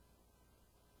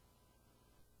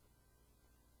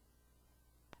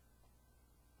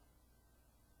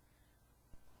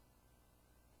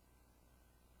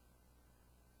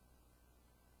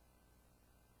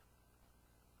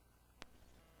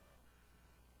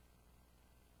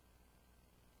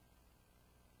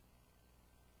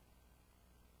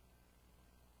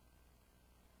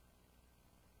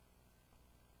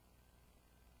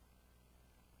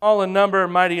all in number,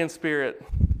 mighty in spirit.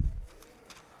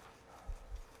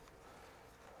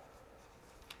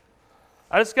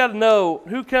 I just got to know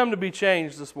who came to be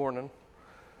changed this morning.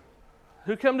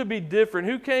 Who came to be different?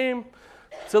 Who came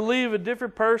to leave a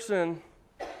different person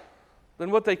than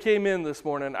what they came in this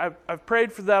morning? I've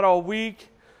prayed for that all week.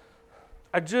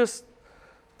 There's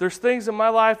things in my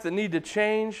life that need to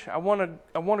change. I want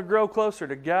to grow closer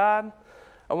to God.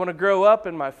 I want to grow up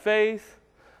in my faith.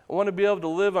 I want to be able to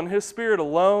live on His Spirit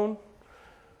alone.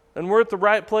 And we're at the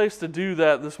right place to do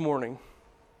that this morning.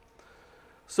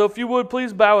 So if you would,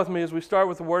 please bow with me as we start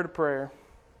with a word of prayer.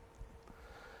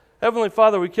 Heavenly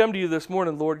Father, we come to you this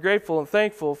morning, Lord, grateful and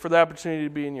thankful for the opportunity to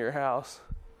be in your house.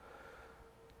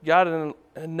 God, and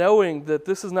knowing that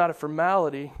this is not a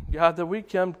formality, God, that we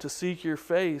come to seek your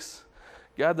face.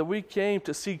 God, that we came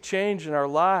to seek change in our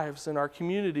lives, in our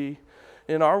community,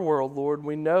 in our world, Lord.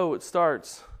 We know it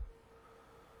starts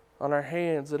on our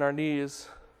hands and our knees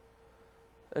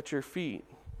at your feet.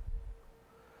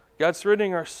 God,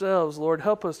 surrendering ourselves, Lord,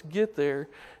 help us get there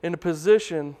in a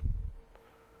position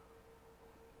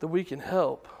that we can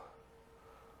help.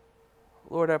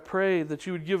 Lord, I pray that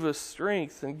you would give us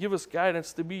strength and give us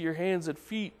guidance to be your hands and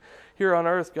feet here on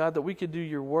earth, God, that we can do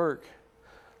your work.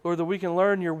 Lord, that we can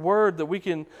learn your word, that we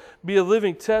can be a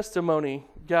living testimony,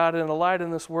 God, and a light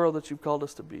in this world that you've called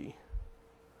us to be.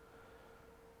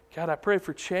 God, I pray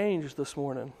for change this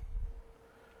morning.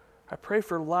 I pray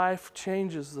for life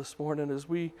changes this morning as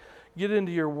we get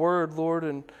into your word, Lord,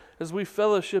 and as we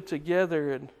fellowship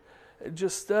together and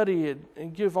just study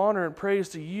and give honor and praise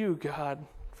to you, God,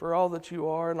 for all that you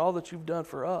are and all that you've done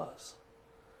for us.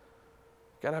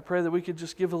 God, I pray that we could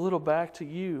just give a little back to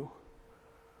you.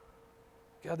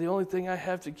 God, the only thing I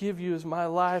have to give you is my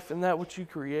life and that which you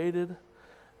created.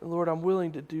 And Lord, I'm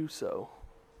willing to do so.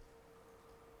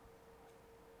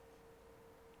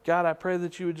 God, I pray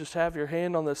that you would just have your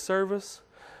hand on this service.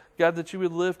 God, that you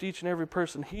would lift each and every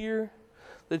person here.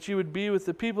 That you would be with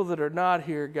the people that are not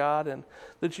here, God, and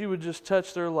that you would just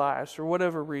touch their lives for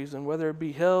whatever reason, whether it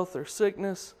be health or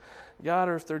sickness, God,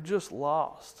 or if they're just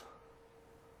lost.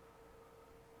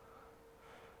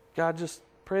 God, just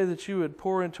pray that you would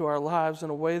pour into our lives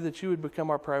in a way that you would become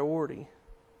our priority.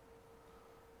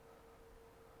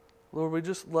 Lord, we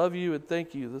just love you and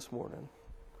thank you this morning.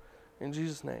 In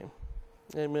Jesus' name,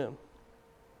 amen.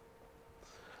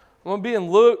 I'm going to be in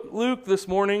Luke this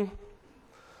morning,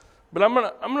 but I'm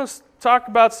going to talk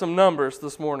about some numbers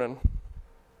this morning.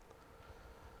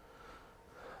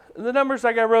 The numbers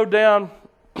I got wrote down,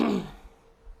 I'm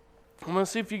going to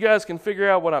see if you guys can figure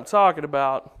out what I'm talking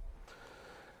about.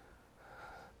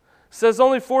 It says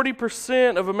only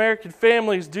 40% of American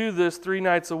families do this 3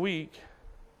 nights a week.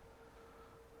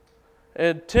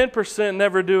 And 10%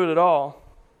 never do it at all.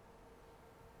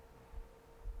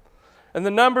 And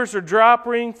the numbers are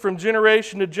dropping from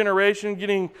generation to generation,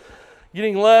 getting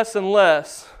less and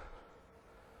less.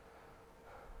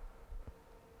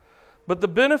 But the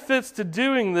benefits to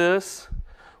doing this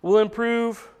will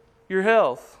improve your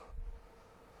health.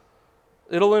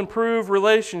 It'll improve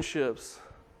relationships.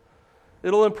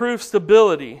 It'll improve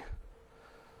stability,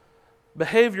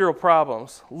 behavioral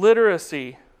problems,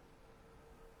 literacy,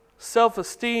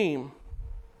 self-esteem.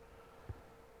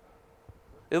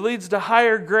 It leads to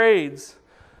higher grades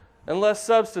and less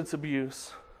substance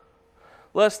abuse,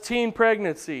 less teen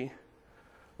pregnancy,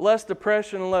 less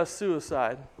depression, and less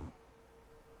suicide.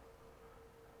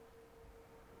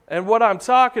 And what I'm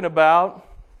talking about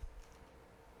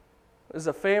is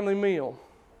a family meal.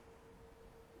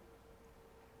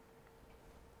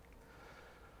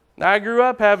 Now, I grew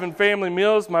up having family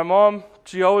meals. My mom,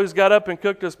 she always got up and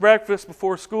cooked us breakfast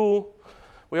before school.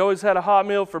 We always had a hot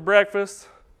meal for breakfast.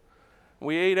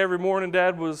 We ate every morning.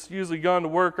 Dad was usually gone to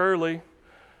work early.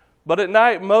 But at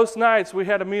night, most nights, we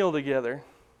had a meal together.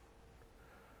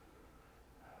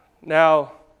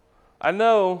 Now, I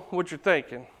know what you're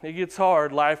thinking. It gets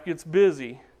hard. Life gets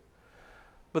busy.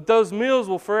 But those meals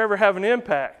will forever have an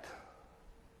impact.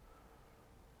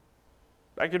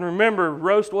 I can remember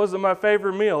roast wasn't my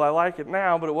favorite meal. I like it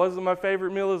now, but it wasn't my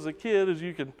favorite meal as a kid, as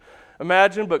you can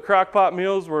imagine. But crock pot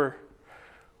meals were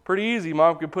pretty easy.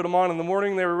 Mom could put them on in the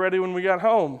morning. They were ready when we got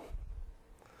home.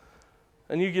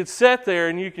 And you could sit there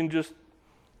and you can just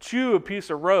chew a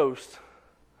piece of roast.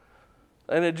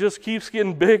 And it just keeps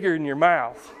getting bigger in your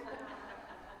mouth.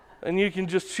 And you can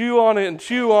just chew on it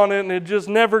and it just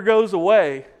never goes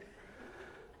away.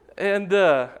 And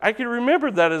I can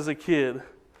remember that as a kid.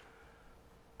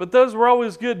 But those were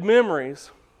always good memories.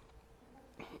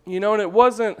 You know, and it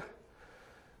wasn't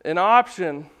an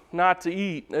option not to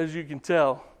eat, as you can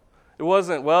tell. It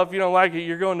wasn't, well, if you don't like it,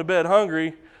 you're going to bed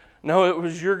hungry. No, it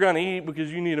was you're going to eat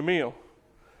because you need a meal.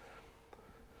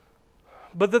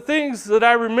 But the things that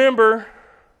I remember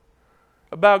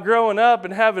about growing up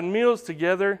and having meals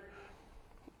together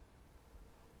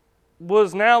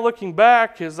was, now looking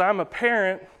back as I'm a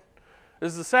parent,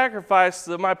 is the sacrifice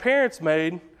that my parents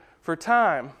made for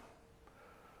time.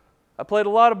 I played a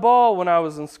lot of ball when I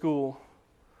was in school.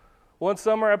 One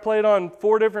summer I played on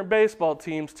 4 different baseball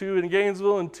teams, 2 in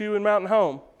Gainesville and 2 in Mountain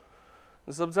Home.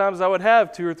 And sometimes I would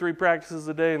have 2 or 3 practices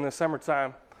a day in the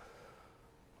summertime.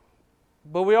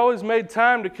 But we always made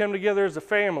time to come together as a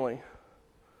family.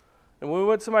 And we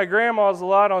went to my grandma's a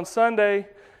lot on Sunday,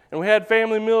 and we had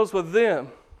family meals with them.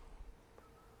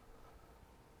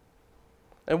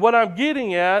 And what I'm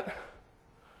getting at,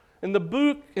 in the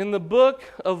book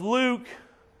of Luke,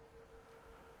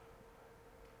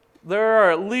 there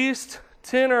are at least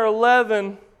 10 or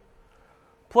 11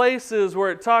 places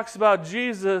where it talks about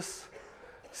Jesus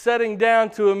sitting down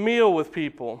to a meal with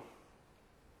people.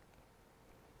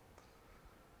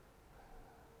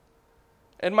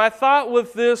 And my thought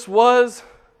with this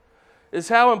is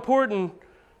how important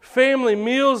family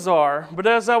meals are. But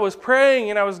as I was praying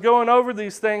and I was going over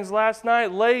these things last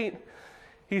night late,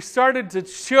 He started to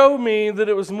show me that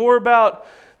it was more about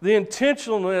the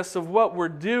intentionalness of what we're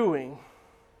doing.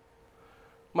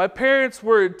 My parents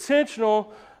were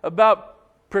intentional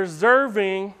about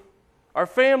preserving our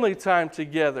family time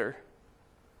together.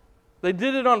 They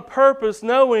did it on purpose,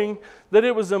 knowing that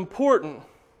it was important.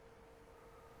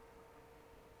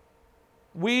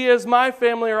 We, as my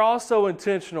family, are also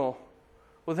intentional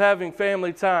with having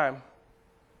family time.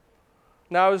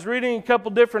 Now, I was reading a couple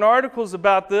different articles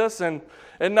about this, and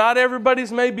not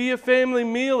everybody's may be a family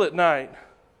meal at night.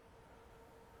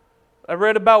 I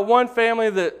read about one family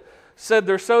that said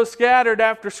they're so scattered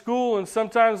after school and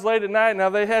sometimes late at night. Now,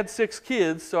 they had 6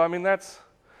 kids, so I mean, it's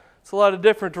a lot of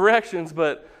different directions,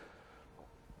 but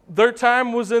their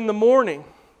time was in the morning.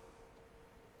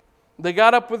 They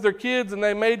got up with their kids and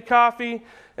they made coffee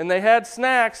and they had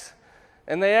snacks,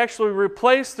 and they actually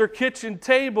replaced their kitchen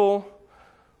table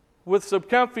with some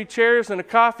comfy chairs and a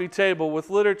coffee table with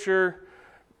literature,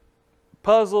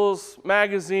 puzzles,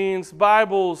 magazines,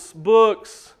 Bibles,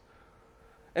 books.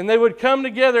 And they would come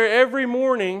together every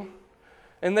morning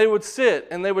and they would sit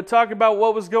and they would talk about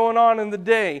what was going on in the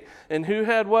day and who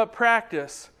had what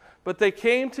practice. But they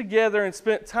came together and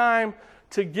spent time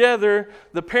together.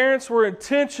 The parents were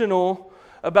intentional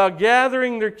about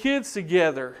gathering their kids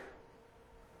together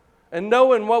and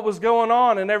knowing what was going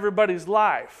on in everybody's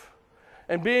life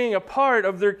and being a part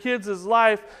of their kids'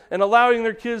 life and allowing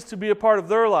their kids to be a part of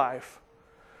their life.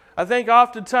 I think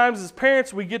oftentimes as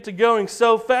parents we get to going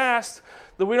so fast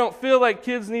that we don't feel like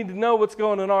kids need to know what's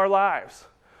going on in our lives.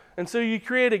 And so you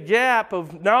create a gap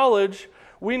of knowledge.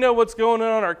 We know what's going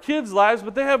on in our kids' lives,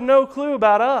 but they have no clue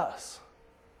about us.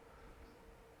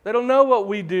 They don't know what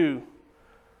we do.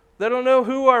 They don't know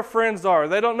who our friends are.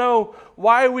 They don't know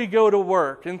why we go to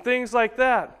work and things like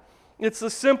that. It's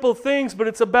the simple things, but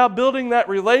it's about building that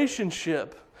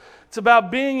relationship. It's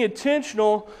about being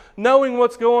intentional, knowing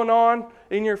what's going on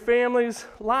in your family's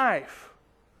life.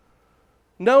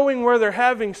 Knowing where they're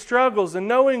having struggles and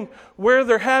knowing where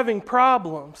they're having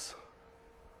problems.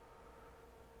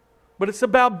 But it's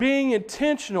about being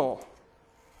intentional.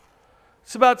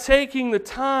 It's about taking the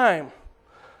time.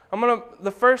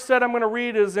 The first set I'm going to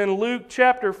read is in Luke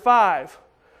chapter 5,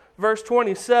 verse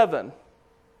 27.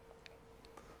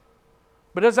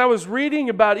 But as I was reading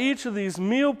about each of these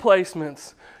meal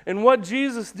placements and what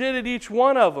Jesus did at each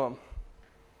one of them,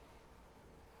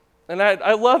 and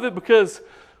I love it because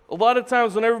a lot of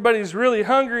times when everybody's really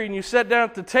hungry and you sit down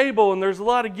at the table and there's a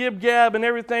lot of gib-gab and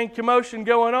everything, commotion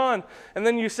going on, and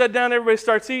then you sit down, everybody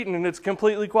starts eating and it's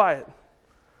completely quiet.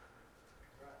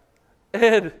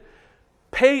 And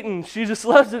Peyton, she just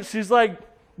loves it. She's like,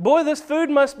 boy, this food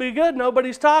must be good.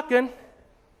 Nobody's talking.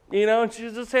 And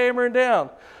she's just hammering down.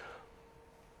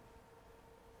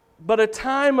 But a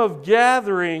time of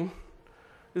gathering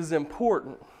is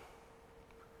important.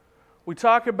 We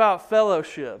talk about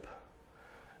fellowship.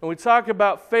 And we talk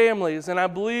about families. And I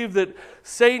believe that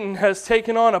Satan has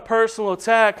taken on a personal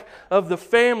attack of the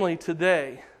family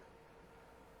today.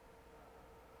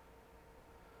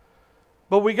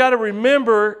 But we got to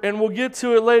remember, and we'll get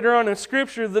to it later on in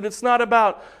Scripture, that it's not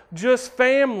about just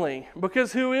family.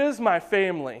 Because who is my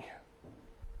family?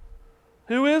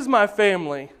 Who is my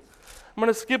family? I'm going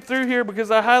to skip through here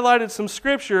because I highlighted some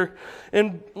Scripture.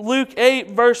 In Luke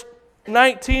 8, verse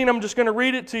 19, I'm just going to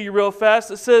read it to you real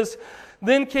fast. It says,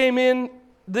 Then came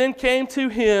to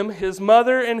him his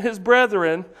mother and his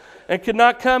brethren, and could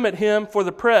not come at him for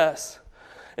the press.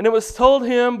 And it was told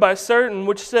him by certain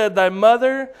which said, Thy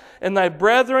mother and thy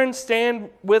brethren stand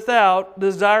without,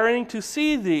 desiring to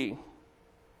see thee.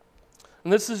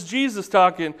 And this is Jesus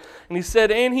talking. And he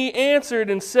said, "And he answered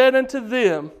and said unto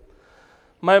them,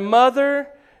 My mother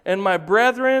and my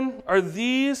brethren are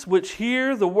these which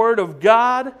hear the word of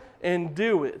God and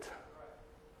do it."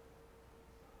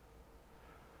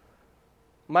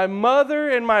 My mother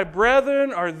and my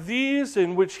brethren are these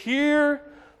in which hear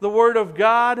the word of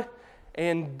God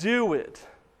and do it.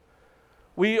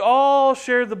 We all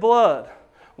share the blood.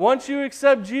 Once you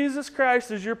accept Jesus Christ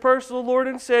as your personal Lord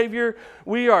and Savior,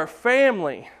 we are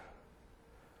family.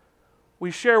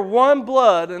 We share one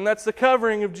blood, and that's the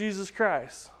covering of Jesus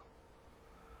Christ.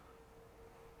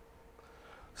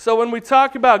 So when we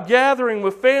talk about gathering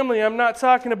with family, I'm not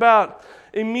talking about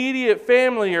immediate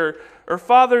family or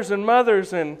fathers and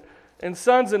mothers and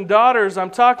sons and daughters. I'm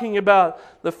talking about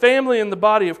the family in the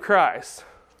body of Christ.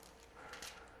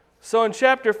 So in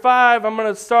chapter 5, I'm going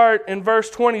to start in verse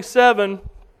 27.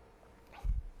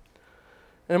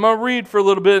 And I'm going to read for a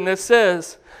little bit, and it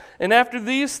says, "And after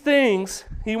these things,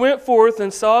 he went forth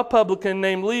and saw a publican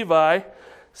named Levi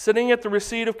sitting at the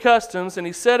receipt of customs, and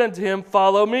he said unto him,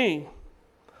 Follow me.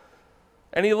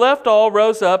 And he left all,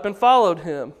 rose up, and followed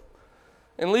him.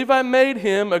 And Levi made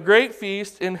him a great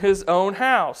feast in his own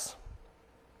house."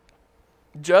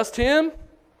 Just him?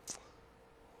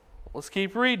 Let's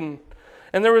keep reading.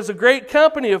 "And there was a great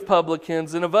company of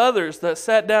publicans and of others that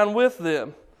sat down with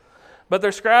them. But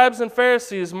their scribes and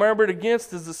Pharisees murmured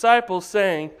against his disciples,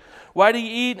 saying, Why do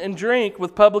ye eat and drink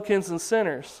with publicans and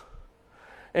sinners?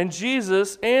 And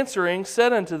Jesus answering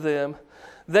said unto them,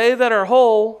 They that are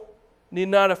whole need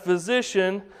not a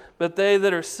physician, but they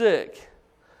that are sick.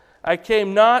 I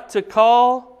came not to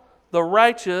call the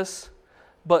righteous,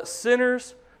 but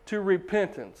sinners to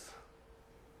repentance."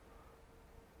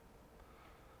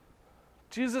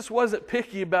 Jesus wasn't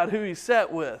picky about who he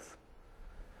sat with.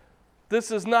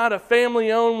 This is not a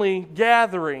family-only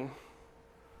gathering.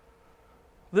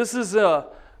 This is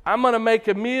I'm going to make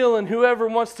a meal and whoever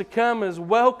wants to come is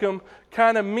welcome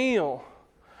kind of meal.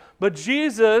 But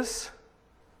Jesus,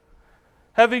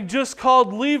 having just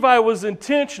called Levi, was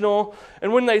intentional,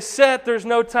 and when they sat, there's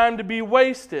no time to be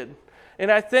wasted.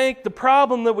 And I think the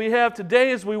problem that we have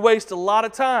today is we waste a lot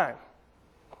of time.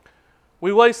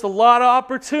 We waste a lot of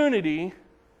opportunity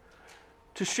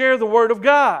to share the Word of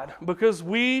God because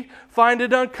we find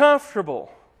it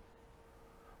uncomfortable.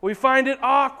 We find it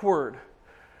awkward.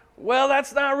 Well,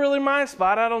 that's not really my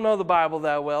spot. I don't know the Bible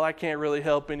that well. I can't really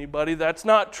help anybody. That's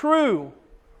not true.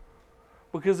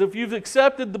 Because if you've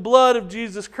accepted the blood of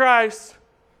Jesus Christ,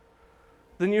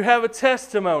 then you have a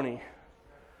testimony.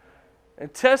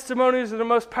 And testimonies are the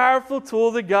most powerful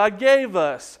tool that God gave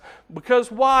us.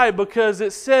 Because why? Because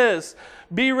it says,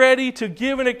 be ready to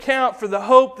give an account for the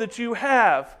hope that you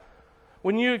have.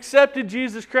 When you accepted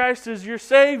Jesus Christ as your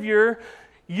Savior,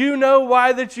 you know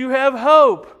why that you have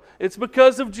hope. It's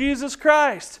because of Jesus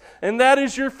Christ. And that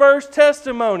is your first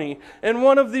testimony, and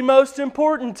one of the most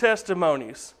important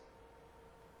testimonies.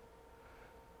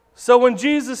 So when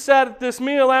Jesus sat at this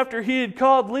meal after he had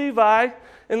called Levi,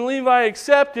 and Levi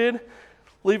accepted,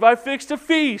 Levi fixed a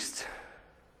feast.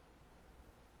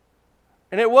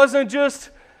 And it wasn't just,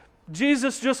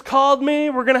 Jesus just called me,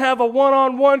 we're going to have a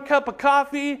one-on-one cup of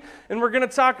coffee, and we're going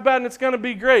to talk about it, and it's going to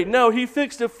be great. No, he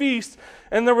fixed a feast,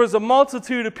 and there was a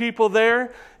multitude of people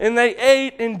there, and they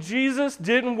ate, and Jesus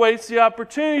didn't waste the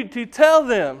opportunity to tell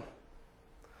them,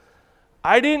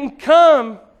 I didn't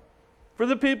come for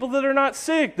the people that are not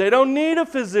sick. They don't need a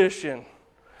physician.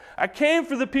 I came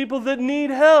for the people that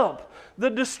need help, the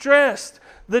distressed,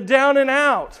 the down and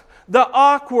out, the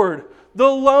awkward, the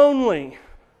lonely.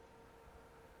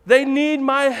 They need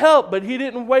my help, but he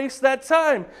didn't waste that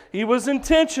time. He was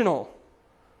intentional.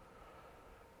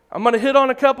 I'm going to hit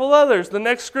on a couple others. The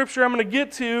next scripture I'm going to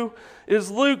get to is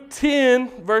Luke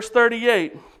 10, verse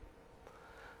 38.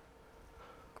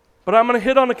 But I'm going to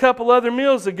hit on a couple other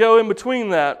meals that go in between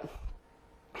that.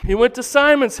 He went to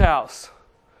Simon's house.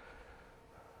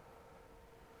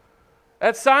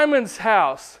 At Simon's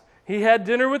house, he had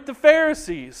dinner with the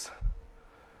Pharisees.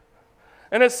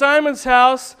 And at Simon's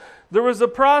house, there was a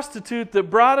prostitute that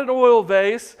brought an oil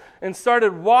vase and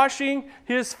started washing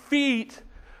his feet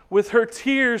with her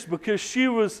tears because she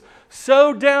was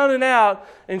so down and out,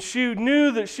 and she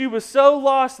knew that she was so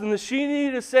lost and that she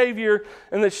needed a Savior,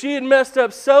 and that she had messed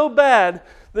up so bad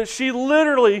that she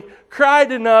literally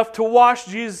cried enough to wash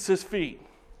Jesus' feet.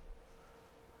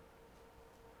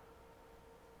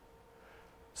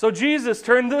 So Jesus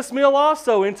turned this meal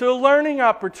also into a learning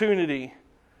opportunity.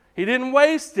 He didn't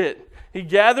waste it. He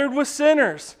gathered with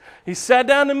sinners. He sat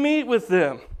down to meet with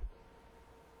them.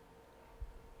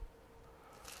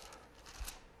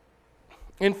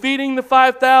 In feeding the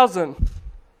 5,000,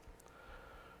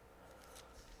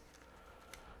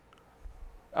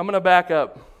 I'm going to back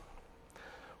up.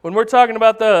 When we're talking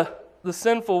about the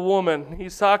sinful woman,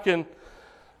 he's talking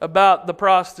about the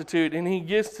prostitute, and he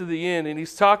gets to the end, and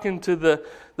he's talking to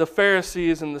the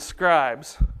Pharisees and the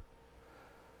scribes.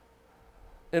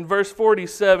 In verse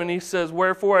 47, he says,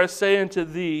 "Wherefore I say unto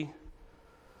thee,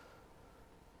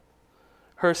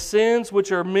 her sins,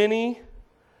 which are many,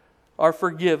 are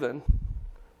forgiven,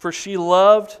 for she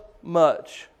loved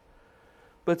much.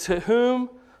 But to whom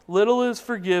little is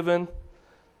forgiven,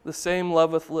 the same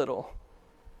loveth little.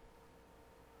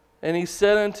 And he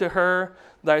said unto her,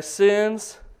 Thy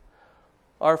sins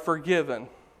are forgiven."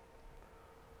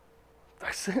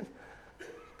 I said,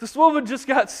 this woman just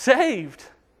got saved.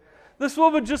 This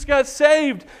woman just got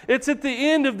saved. It's at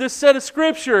the end of this set of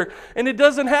Scripture, and it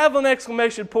doesn't have an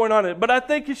exclamation point on it, but I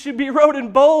think it should be wrote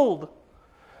in bold.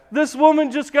 This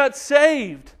woman just got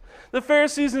saved. The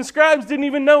Pharisees and scribes didn't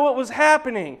even know what was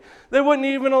happening. They wouldn't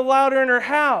even allow her in her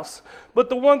house. But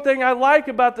the one thing I like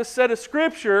about this set of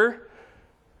Scripture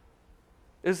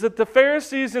is that the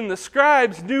Pharisees and the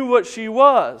scribes knew what she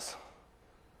was.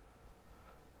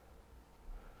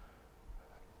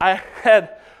 I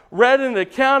had read an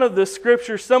account of this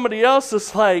Scripture. Somebody else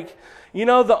is like,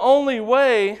 the only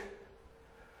way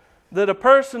that a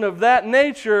person of that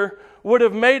nature would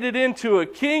have made it into a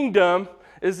kingdom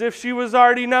is if she was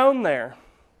already known there.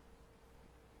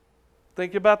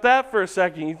 Think about that for a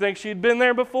second. You think she'd been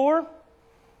there before?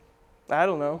 I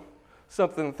don't know.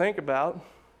 Something to think about.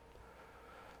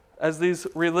 As these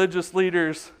religious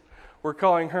leaders were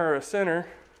calling her a sinner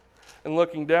and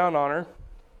looking down on her.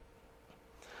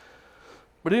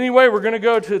 But anyway, we're going to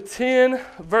go to 10,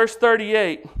 verse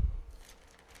 38.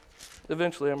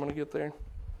 Eventually, I'm going to get there.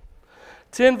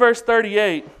 10, verse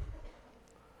 38.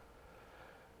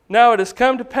 "Now it has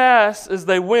come to pass, as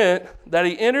they went, that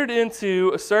he entered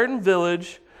into a certain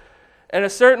village, and a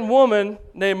certain woman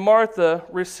named Martha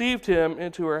received him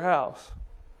into her house.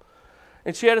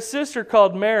 And she had a sister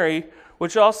called Mary,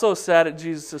 which also sat at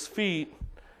Jesus' feet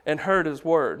and heard his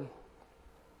word.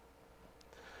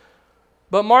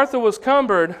 But Martha was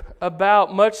cumbered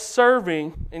about much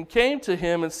serving, and came to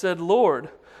him and said, Lord,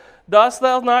 dost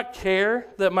thou not care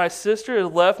that my sister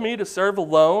has left me to serve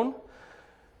alone?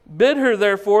 Bid her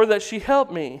therefore that she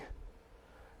help me.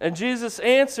 And Jesus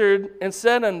answered and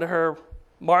said unto her,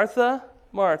 Martha,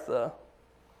 Martha,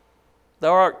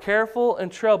 thou art careful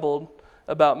and troubled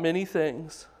about many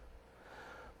things.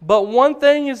 But one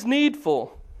thing is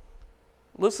needful."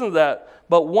 Listen to that.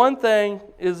 "But one thing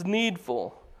is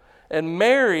needful. And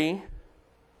Mary,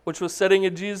 which was sitting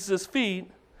at Jesus' feet,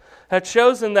 had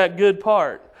chosen that good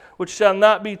part, which shall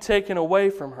not be taken away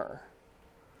from her."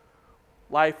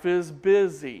 Life is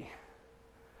busy.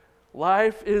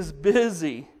 Life is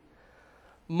busy.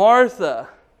 Martha,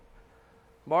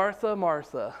 Martha,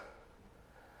 Martha.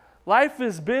 Life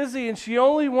is busy, and she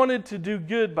only wanted to do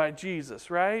good by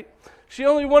Jesus, right? She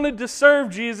only wanted to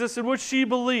serve Jesus in what she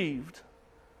believed.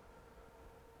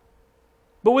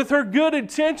 But with her good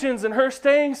intentions and her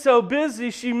staying so busy,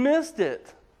 she missed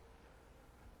it.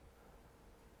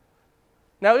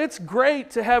 Now, it's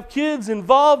great to have kids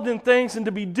involved in things and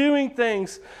to be doing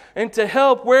things and to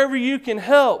help wherever you can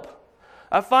help.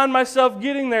 I find myself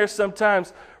getting there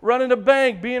sometimes, running a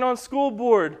bank, being on school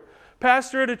board,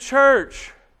 pastor at a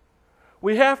church.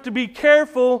 We have to be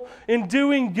careful in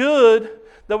doing good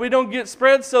that we don't get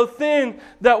spread so thin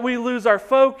that we lose our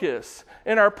focus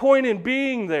and our point in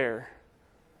being there.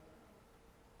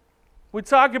 We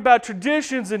talk about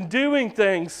traditions and doing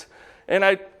things, and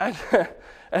I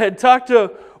had talked to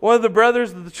one of the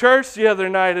brothers of the church the other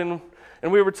night, and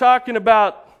we were talking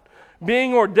about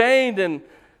being ordained, and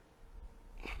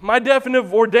my definition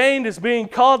of ordained is being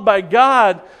called by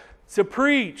God to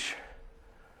preach.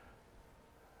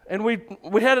 And we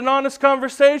had an honest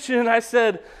conversation, and I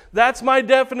said, that's my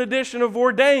definition of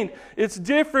ordained. It's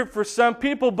different for some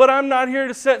people, but I'm not here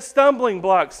to set stumbling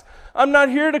blocks. I'm not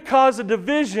here to cause a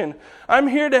division. I'm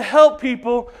here to help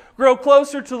people grow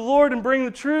closer to the Lord and bring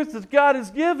the truth that God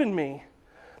has given me.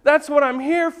 That's what I'm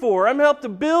here for. I'm helped to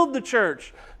build the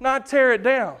church, not tear it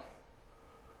down.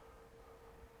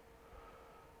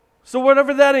 So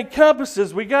whatever that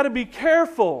encompasses, we got to be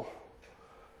careful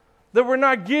that we're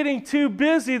not getting too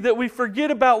busy that we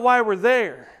forget about why we're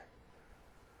there.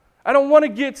 I don't want to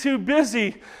get too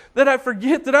busy that I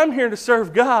forget that I'm here to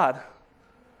serve God.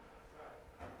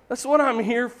 That's what I'm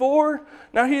here for.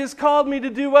 Now, He has called me to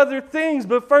do other things,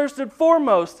 but first and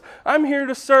foremost, I'm here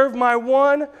to serve my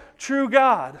one true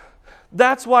God.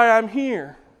 That's why I'm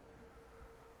here.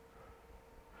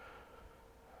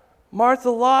 Martha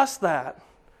lost that.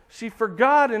 She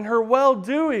forgot in her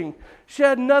well-doing. She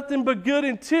had nothing but good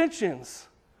intentions.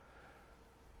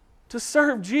 to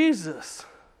serve Jesus.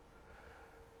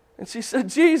 And she said,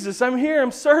 Jesus, I'm here,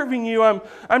 I'm serving you,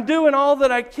 I'm doing all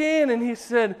that I can. And he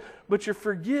said, but you're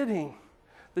forgetting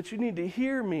that you need to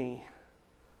hear me.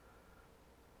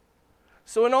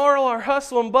 So in all our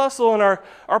hustle and bustle and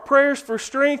our prayers for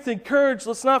strength and courage,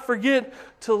 let's not forget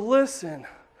to listen.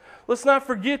 Let's not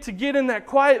forget to get in that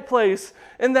quiet place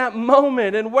in that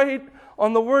moment and wait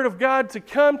on the Word of God to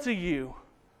come to you.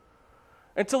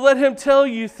 And to let Him tell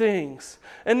you things.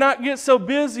 And not get so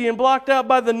busy and blocked out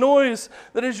by the noise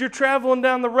that as you're traveling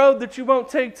down the road that you won't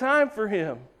take time for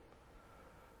Him.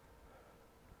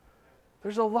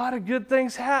 There's a lot of good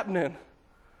things happening.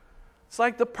 It's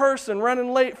like the person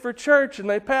running late for church and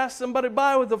they pass somebody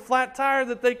by with a flat tire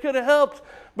that they could have helped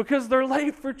because they're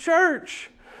late for church.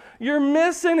 You're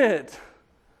missing it.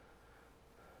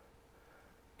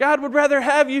 God would rather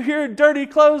have you here in dirty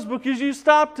clothes because you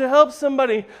stopped to help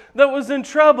somebody that was in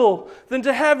trouble than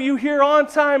to have you here on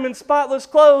time in spotless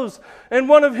clothes and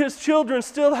one of His children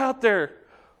still out there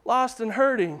lost and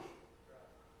hurting.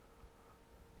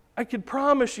 I could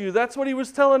promise you that's what He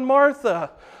was telling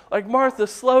Martha. Like, Martha,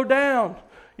 slow down.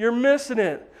 You're missing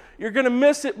it. You're going to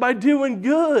miss it by doing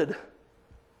good.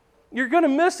 You're going to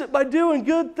miss it by doing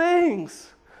good things.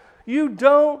 You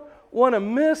don't want to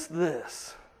miss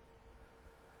this.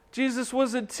 Jesus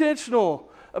was intentional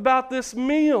about this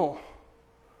meal.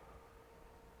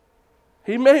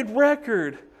 He made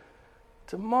record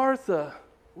to Martha,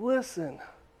 listen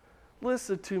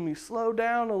to me, slow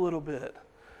down a little bit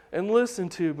and listen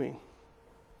to me.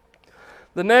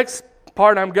 The next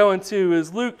part I'm going to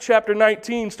is Luke chapter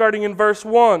 19, starting in verse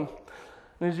 1.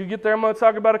 And as you get there, I'm going to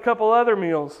talk about a couple other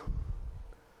meals.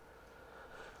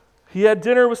 He had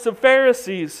dinner with some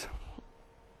Pharisees,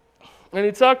 and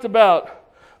he talked about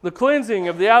the cleansing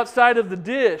of the outside of the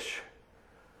dish.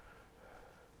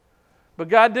 But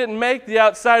God didn't make the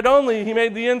outside only, He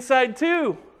made the inside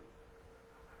too.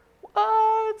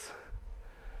 What?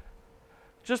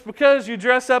 Just because you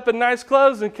dress up in nice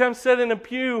clothes and come sit in a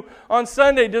pew on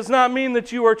Sunday does not mean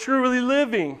that you are truly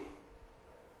living.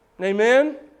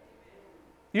 Amen?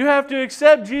 You have to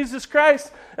accept Jesus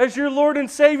Christ as your Lord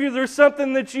and Savior. There's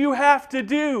something that you have to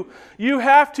do. You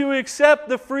have to accept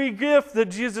the free gift that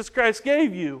Jesus Christ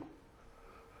gave you.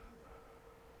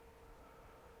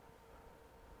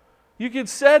 You could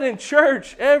sit in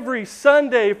church every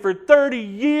Sunday for 30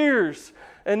 years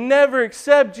and never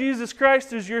accept Jesus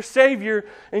Christ as your Savior,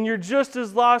 and you're just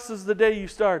as lost as the day you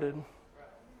started.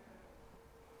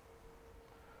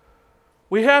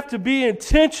 We have to be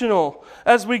intentional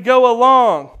as we go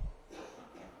along.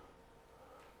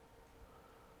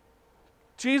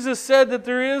 Jesus said that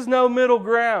there is no middle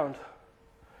ground.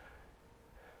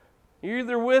 You're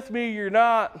either with me or you're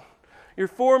not. You're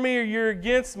for me or you're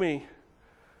against me.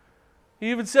 He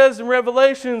even says in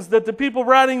Revelations that the people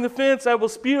riding the fence I will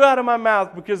spew out of my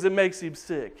mouth because it makes him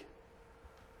sick.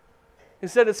 He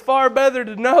said it's far better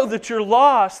to know that you're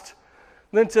lost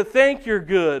than to think you're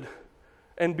good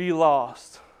and be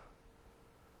lost.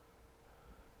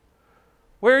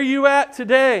 Where are you at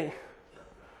today?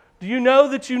 Do you know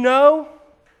that you know?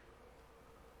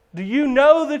 Do you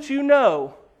know that you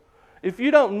know? If you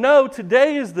don't know,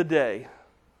 today is the day.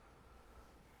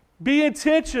 Be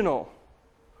intentional.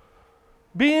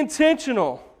 Be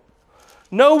intentional.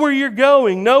 Know where you're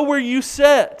going. Know where you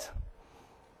sit.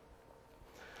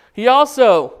 He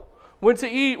also went to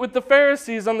eat with the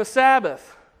Pharisees on the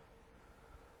Sabbath.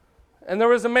 And there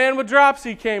was a man with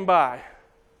dropsy came by.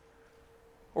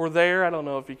 Or there. I don't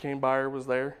know if he came by or was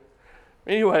there.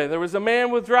 Anyway, there was a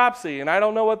man with dropsy, and I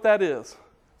don't know what that is.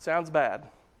 Sounds bad.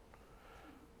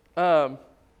 But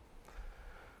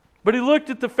he looked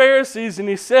at the Pharisees and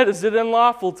he said, is it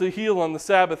unlawful to heal on the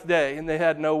Sabbath day? And they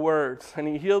had no words. And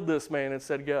he healed this man and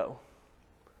said, go.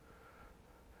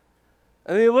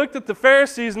 And he looked at the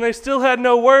Pharisees and they still had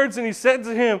no words. And he said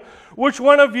to him, which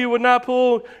one of you would not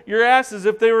pull your asses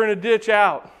if they were in a ditch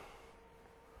out?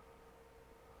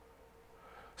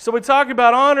 So we talk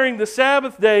about honoring the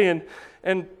Sabbath day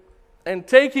and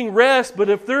taking rest. But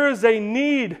if there is a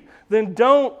need, then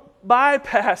don't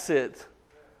bypass it.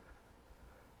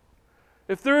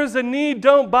 If there is a need,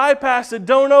 don't bypass it.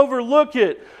 Don't overlook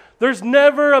it. There's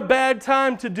never a bad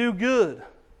time to do good.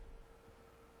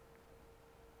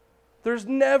 There's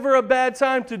never a bad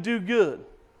time to do good.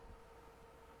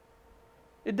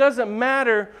 It doesn't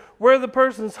matter where the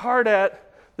person's heart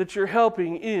at that you're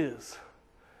helping is.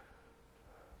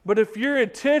 But if you're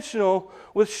intentional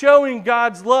with showing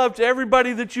God's love to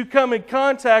everybody that you come in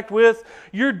contact with,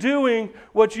 you're doing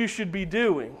what you should be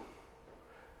doing.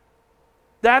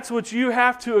 That's what you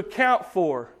have to account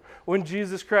for when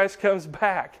Jesus Christ comes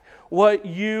back. What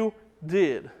you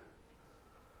did.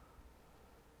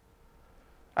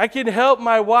 I can help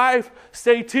my wife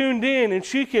stay tuned in, and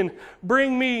she can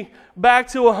bring me back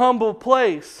to a humble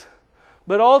place.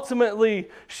 But ultimately,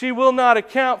 she will not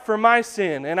account for my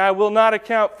sin, and I will not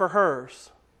account for hers.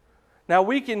 Now,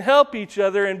 we can help each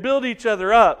other and build each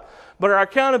other up, but our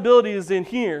accountability is in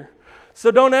here. So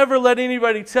don't ever let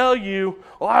anybody tell you,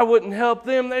 oh, I wouldn't help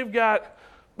them. They've got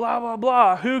blah, blah,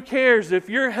 blah. Who cares? If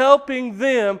you're helping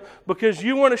them because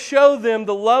you want to show them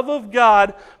the love of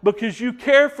God, because you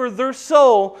care for their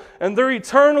soul and their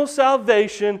eternal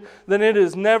salvation, then it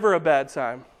is never a bad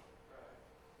time.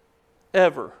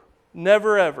 Ever.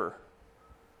 Never, ever.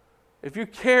 If you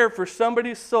care for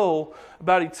somebody's soul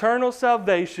about eternal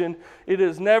salvation, it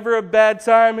is never a bad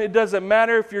time. It doesn't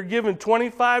matter if you're giving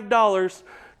 $25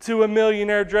 to a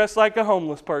millionaire dressed like a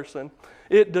homeless person.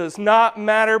 It does not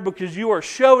matter, because you are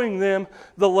showing them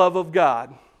the love of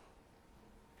God.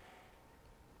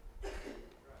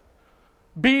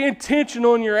 Be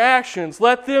intentional in your actions.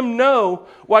 Let them know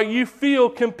why you feel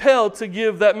compelled to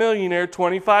give that millionaire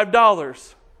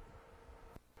 $25.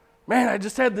 Man, I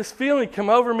just had this feeling come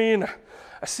over me, and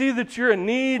I see that you're in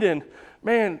need, and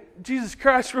man, Jesus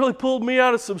Christ really pulled me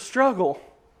out of some struggle.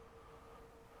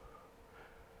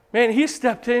 Man, He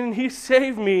stepped in and He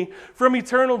saved me from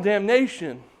eternal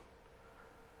damnation.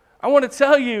 I want to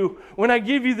tell you, when I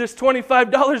give you this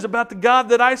 $25 about the God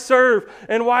that I serve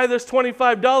and why this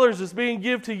 $25 is being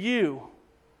given to you.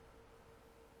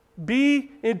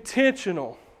 Be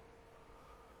intentional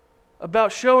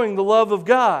about showing the love of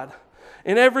God.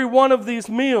 In every one of these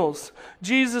meals,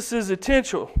 Jesus is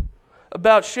intentional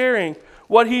about sharing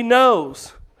what He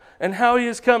knows and how He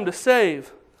has come to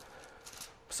save.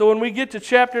 So when we get to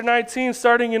chapter 19,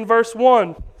 starting in verse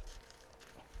 1,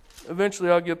 eventually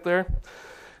I'll get there.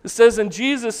 It says, And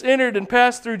Jesus entered and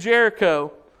passed through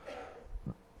Jericho.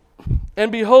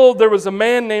 And behold, there was a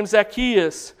man named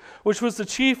Zacchaeus, which was the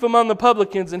chief among the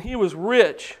publicans, and he was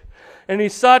rich. And he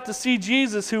sought to see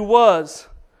Jesus,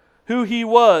 who he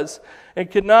was,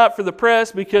 and could not for the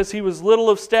press, because he was little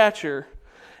of stature.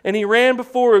 And he ran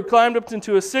before and climbed up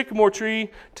into a sycamore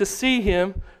tree to see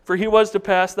him, for he was to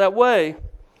pass that way.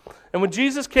 And when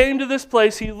Jesus came to this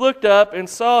place, he looked up and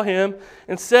saw him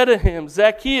and said to him,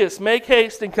 Zacchaeus, make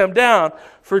haste and come down,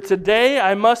 for today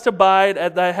I must abide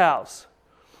at thy house.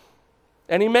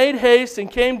 And he made haste and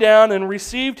came down and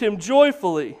received him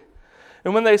joyfully.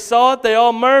 And when they saw it, they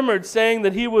all murmured, saying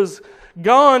that he was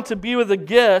gone to be with a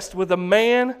guest, with a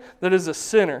man that is a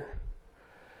sinner.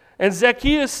 And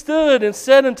Zacchaeus stood and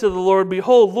said unto the Lord,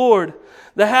 Behold, Lord,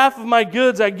 the half of my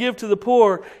goods I give to the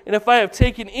poor, and if I have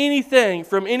taken anything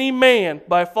from any man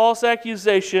by false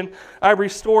accusation, I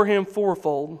restore him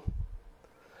fourfold.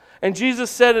 And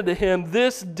Jesus said unto him,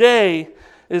 This day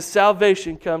is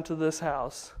salvation come to this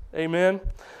house. Amen.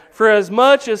 For as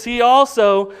much as he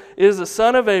also is a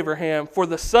son of Abraham, for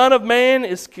the Son of Man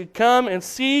is to come and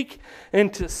seek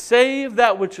and to save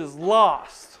that which is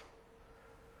lost.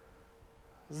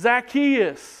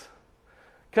 Zacchaeus,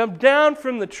 come down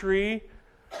from the tree.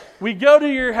 We go to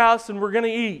your house and we're going to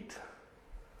eat.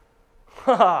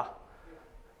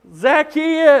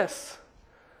 Zacchaeus.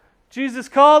 Jesus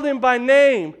called him by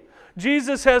name.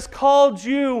 Jesus has called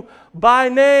you by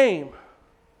name.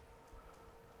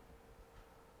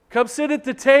 Come sit at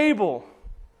the table.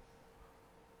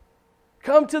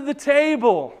 Come to the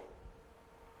table.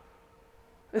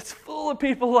 It's full of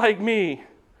people like me.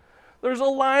 There's a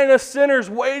line of sinners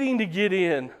waiting to get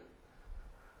in.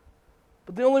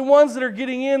 But the only ones that are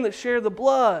getting in that share the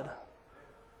blood.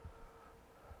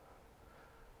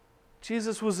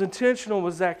 Jesus was intentional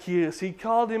with Zacchaeus. He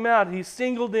called him out. He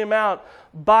singled him out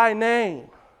by name.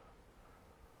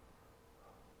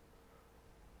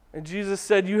 And Jesus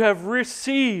said, You have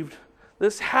received,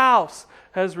 this house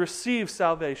has received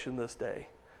salvation this day.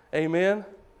 Amen?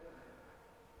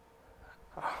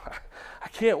 I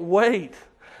can't wait.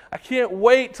 I can't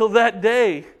wait till that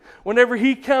day whenever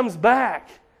He comes back.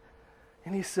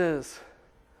 And He says,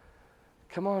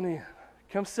 Come on in.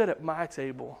 Come sit at my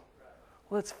table.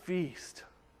 Let's feast.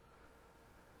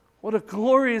 What a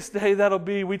glorious day that'll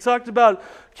be. We talked about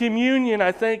communion,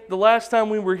 I think, the last time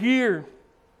we were here.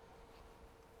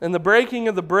 And the breaking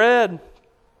of the bread.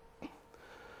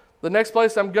 The next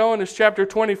place I'm going is chapter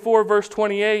 24, verse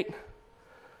 28.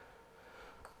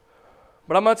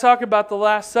 But I'm going to talk about the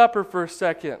Last Supper for a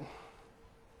second.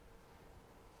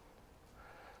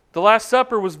 The Last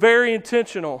Supper was very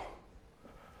intentional.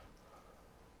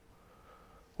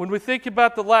 When we think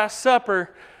about the Last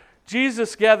Supper,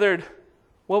 Jesus gathered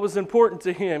what was important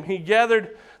to Him. He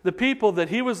gathered the people that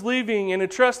He was leaving and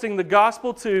entrusting the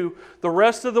gospel to, the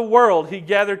rest of the world, He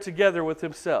gathered together with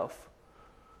Himself.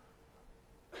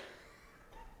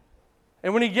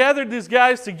 And when he gathered these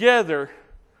guys together,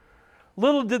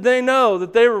 little did they know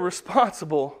that they were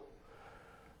responsible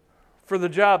for the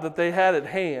job that they had at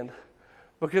hand,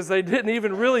 because they didn't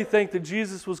even really think that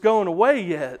Jesus was going away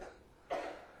yet.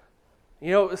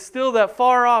 You know, it was still that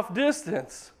far off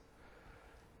distance.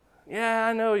 Yeah,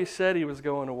 I know he said he was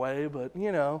going away, but,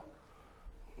 you know,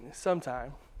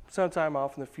 sometime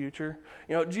off in the future.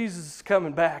 You know, Jesus is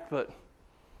coming back, but,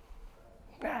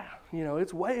 you know,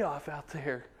 it's way off out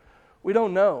there. We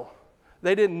don't know.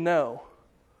 They didn't know.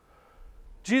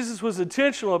 Jesus was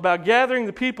intentional about gathering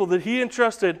the people that he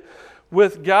entrusted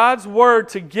with God's word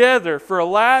together for a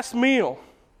last meal.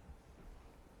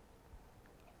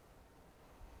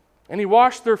 And he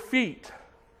washed their feet.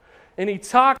 And he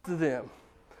talked to them.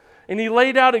 And he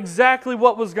laid out exactly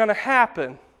what was going to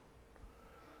happen.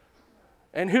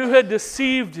 And who had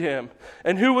deceived him.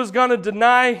 And who was going to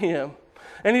deny him.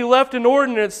 And he left an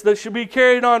ordinance that should be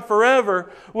carried on forever,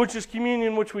 which is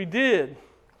communion, which we did.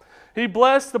 He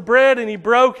blessed the bread and he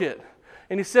broke it.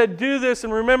 And he said, do this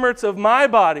in remembrance of my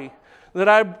body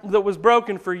that was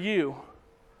broken for you.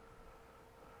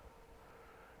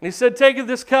 And he said, take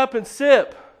this cup and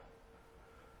sip,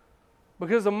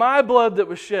 because of my blood that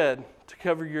was shed to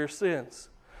cover your sins.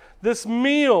 This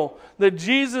meal that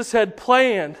Jesus had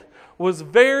planned was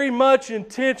very much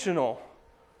intentional.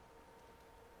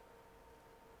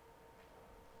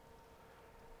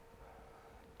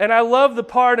 And I love the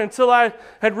part until I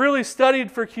had really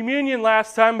studied for communion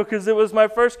last time, because it was my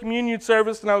first communion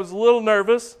service and I was a little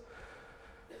nervous.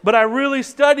 But I really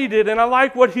studied it and I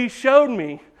like what he showed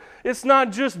me. It's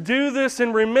not just do this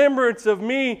in remembrance of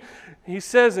me. He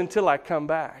says, until I come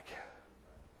back.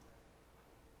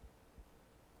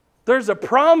 There's a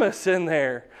promise in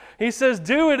there. He says,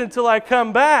 do it until I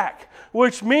come back,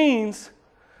 which means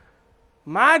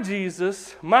my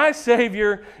Jesus, my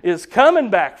Savior, is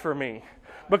coming back for me.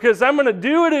 Because I'm going to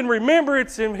do it in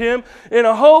remembrance of him, in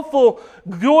a hopeful,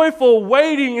 joyful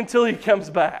waiting until he comes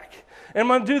back. And I'm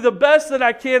going to do the best that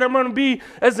I can. I'm going to be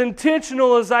as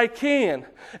intentional as I can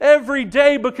every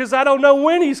day, because I don't know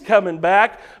when he's coming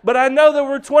back, but I know that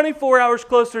we're 24 hours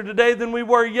closer today than we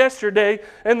were yesterday,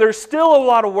 and there's still a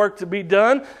lot of work to be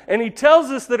done. And he tells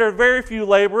us that there are very few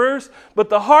laborers, but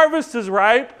the harvest is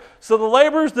ripe, so the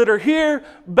laborers that are here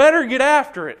better get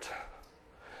after it.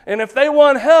 And if they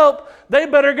want help, they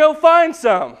better go find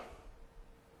some.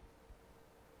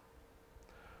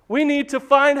 We need to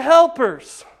find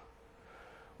helpers.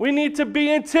 We need to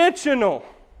be intentional.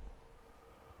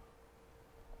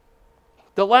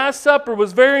 The Last Supper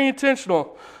was very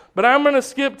intentional. But I'm going to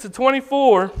skip to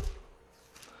 24.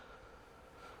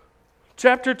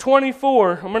 Chapter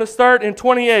 24. I'm going to start in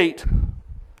 28.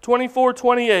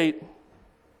 24:28.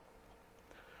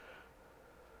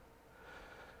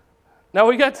 Now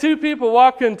we got two people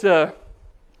walking to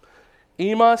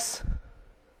Emmaus,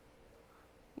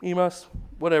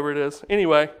 whatever it is.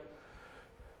 Anyway.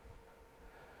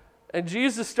 And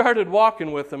Jesus started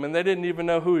walking with them, and they didn't even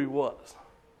know who he was.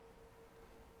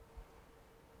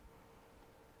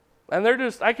 And they're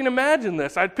just, I can imagine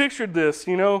this. I pictured this,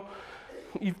 you know.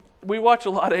 We watch a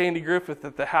lot of Andy Griffith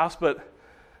at the house, but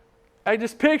I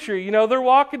just picture, you know, they're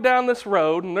walking down this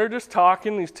road, and they're just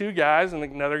talking, these two guys, and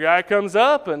another guy comes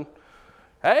up, and,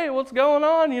 hey, what's going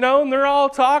on, you know, and they're all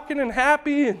talking and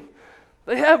happy, and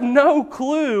they have no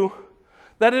clue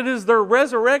that it is their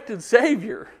resurrected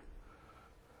Savior.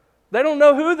 They don't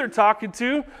know who they're talking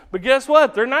to, but guess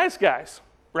what? They're nice guys,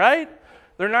 right?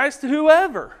 They're nice to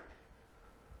whoever.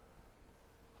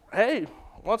 Hey,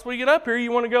 once we get up here,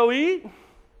 you want to go eat?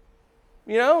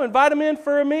 You know, invite them in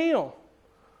for a meal.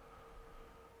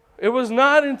 It was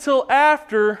not until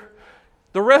after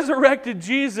the resurrected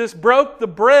Jesus broke the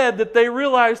bread that they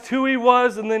realized who he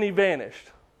was, and then he vanished.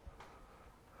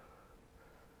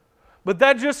 But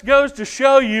that just goes to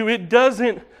show you it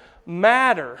doesn't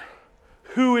matter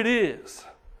who it is.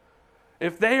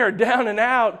 If they are down and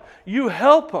out, you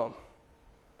help them.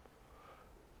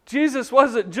 Jesus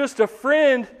wasn't just a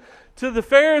friend to the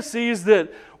Pharisees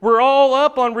that were all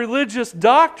up on religious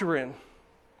doctrine.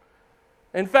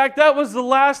 In fact, that was the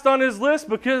last on his list,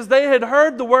 because they had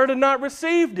heard the word and not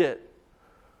received it.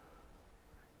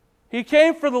 He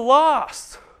came for the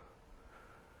lost.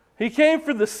 He came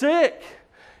for the sick.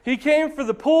 He came for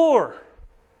the poor.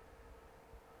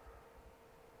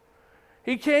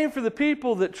 He came for the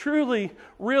people that truly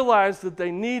realized that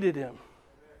they needed him.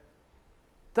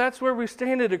 That's where we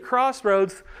stand at a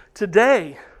crossroads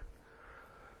today.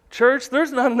 Church,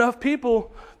 there's not enough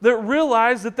people that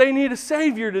realize that they need a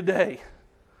Savior today.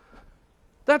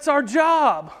 That's our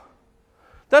job.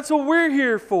 That's what we're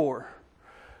here for.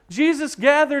 Jesus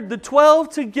gathered the 12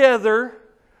 together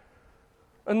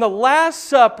And the Last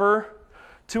Supper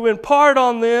to impart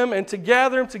on them and to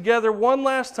gather them together one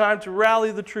last time to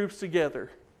rally the troops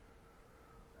together.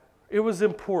 It was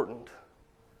important.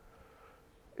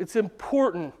 It's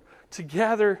important to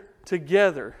gather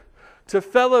together, to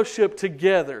fellowship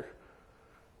together,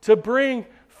 to bring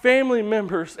family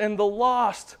members and the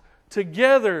lost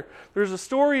together. There's a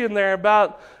story in there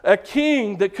about a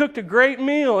king that cooked a great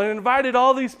meal and invited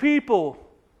all these people.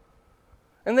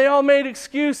 And they all made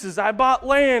excuses. I bought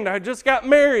land. I just got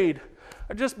married.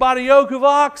 I just bought a yoke of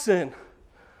oxen.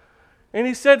 And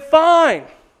he said, fine.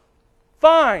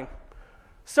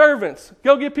 Servants,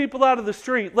 go get people out of the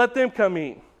street. Let them come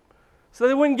eat. So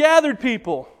they went and gathered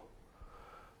people.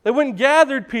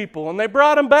 And they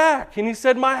brought them back. And he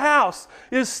said, my house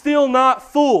is still not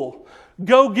full.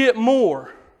 Go get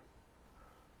more.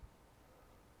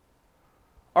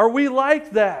 Are we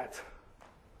like that?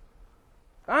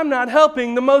 I'm not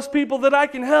helping the most people that I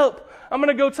can help. I'm going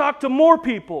to go talk to more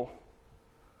people.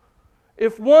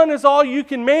 If one is all you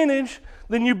can manage,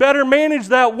 then you better manage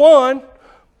that one.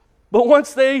 But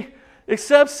once they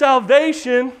accept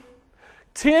salvation,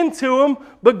 tend to them,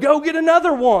 but go get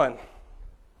another one.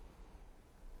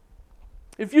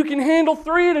 If you can handle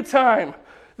 3 at a time,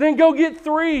 then go get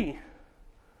 3.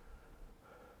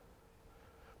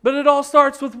 But it all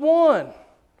starts with 1.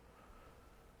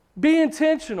 Be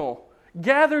intentional.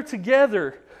 Gather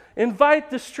together. Invite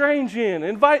the strange in.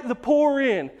 Invite the poor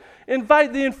in.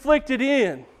 Invite the afflicted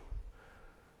in.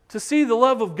 To see the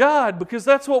love of God, because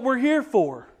that's what we're here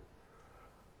for.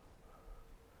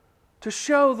 To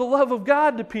show the love of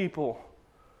God to people.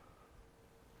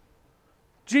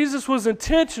 Jesus was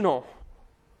intentional.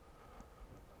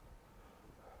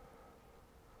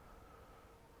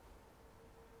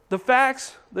 The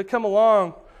facts that come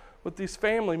along with these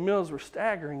family meals were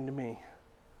staggering to me.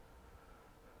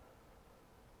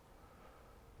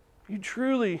 If you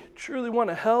truly, truly want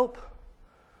to help,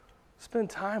 spend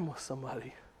time with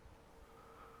somebody.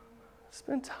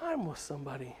 Spend time with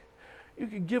somebody. You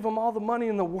could give them all the money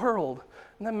in the world,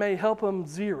 and that may help them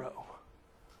 0.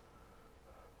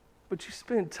 But you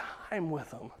spend time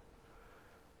with them.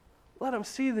 Let them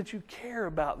see that you care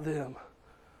about them.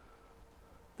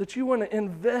 That you want to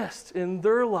invest in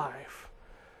their life.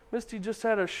 Misty just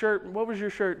had a shirt. What was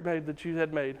your shirt made that you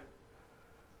had made?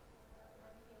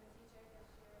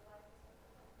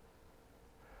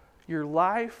 Your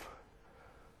life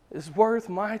is worth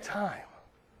my time.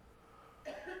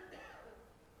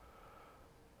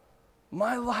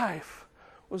 My life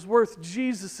was worth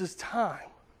Jesus' time.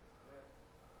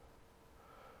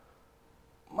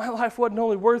 My life wasn't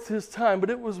only worth his time, but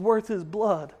it was worth his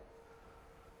blood.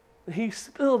 He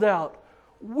spilled out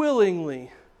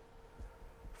willingly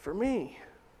for me.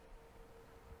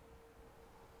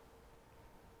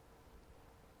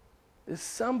 Is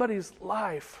somebody's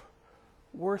life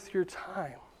worth your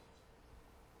time?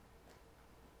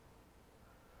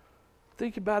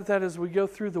 Think about that as we go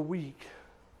through the week.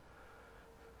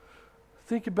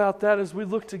 Think about that as we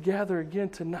look together again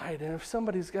tonight. And if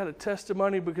somebody's got a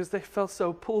testimony because they felt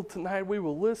so pulled tonight, we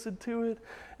will listen to it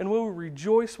and we will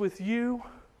rejoice with you.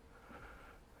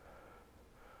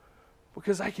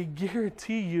 Because I can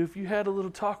guarantee you, if you had a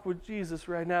little talk with Jesus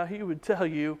right now, he would tell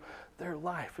you their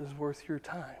life is worth your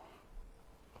time.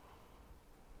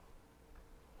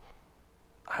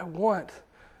 I want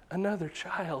another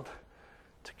child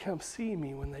to come see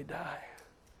me when they die.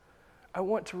 I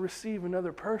want to receive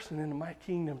another person into my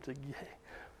kingdom today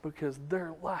because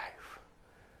their life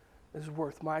is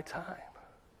worth my time.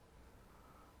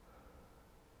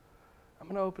 I'm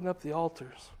going to open up the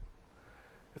altars.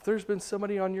 If there's been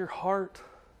somebody on your heart,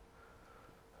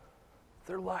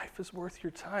 their life is worth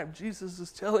your time. Jesus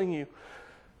is telling you,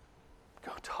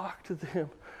 go talk to them.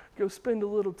 Go spend a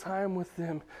little time with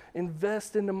them.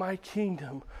 Invest into my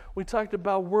kingdom. We talked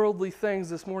about worldly things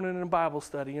this morning in Bible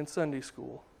study in Sunday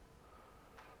school.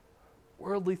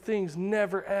 Worldly things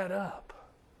never add up.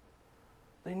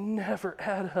 They never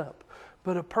add up.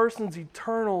 But a person's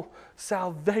eternal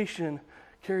salvation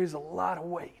carries a lot of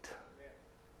weight.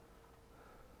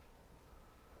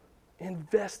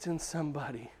 Invest in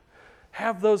somebody.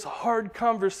 Have those hard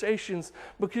conversations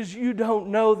because you don't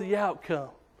know the outcome.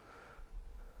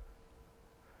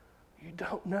 You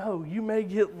don't know. You may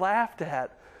get laughed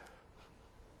at.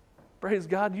 Praise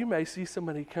God, you may see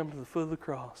somebody come to the foot of the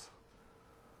cross.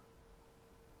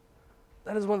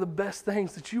 That is one of the best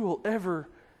things that you will ever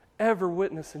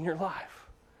witness in your life.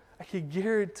 I can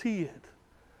guarantee it.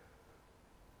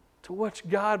 To watch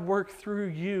God work through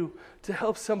you to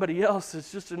help somebody else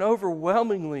is just an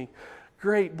overwhelmingly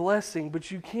great blessing. But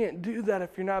you can't do that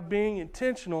if you're not being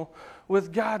intentional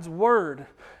with God's Word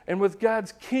and with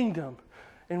God's kingdom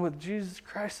and with Jesus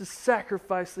Christ's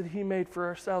sacrifice that He made for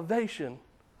our salvation,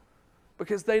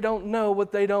 because they don't know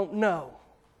what they don't know.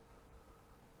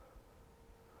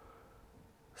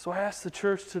 So I ask the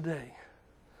church today,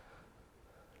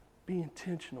 be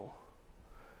intentional.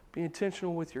 Be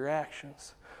intentional with your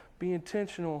actions. Be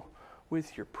intentional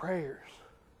with your prayers.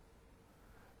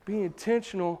 Be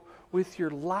intentional with your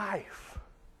life.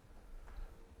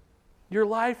 Your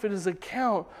life is an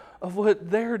account of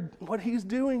what He's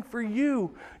doing for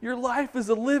you. Your life is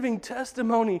a living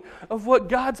testimony of what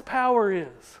God's power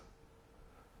is.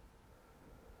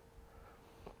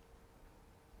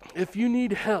 If you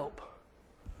need help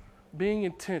being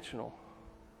intentional,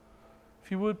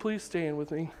 if you would please stand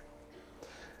with me.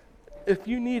 If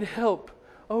you need help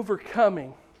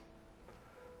overcoming,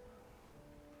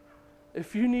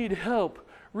 if you need help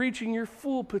reaching your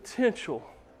full potential,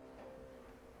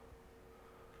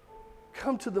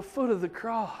 come to the foot of the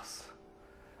cross.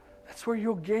 That's where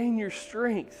you'll gain your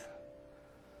strength.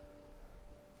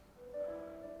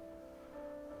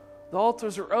 The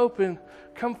altars are open.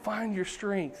 Come find your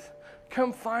strength.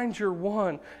 Come find your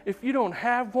one. If you don't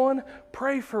have one,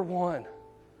 pray for one.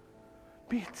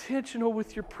 Be intentional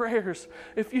with your prayers.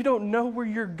 If you don't know where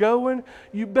you're going,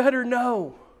 you better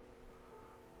know.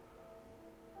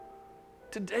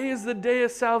 Today is the day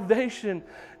of salvation.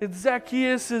 It's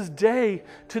Zacchaeus' day.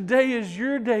 Today is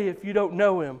your day if you don't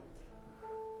know Him.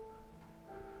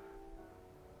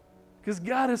 Because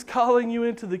God is calling you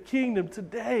into the kingdom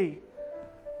today.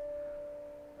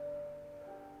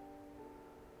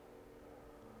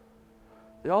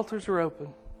 The altars are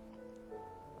open.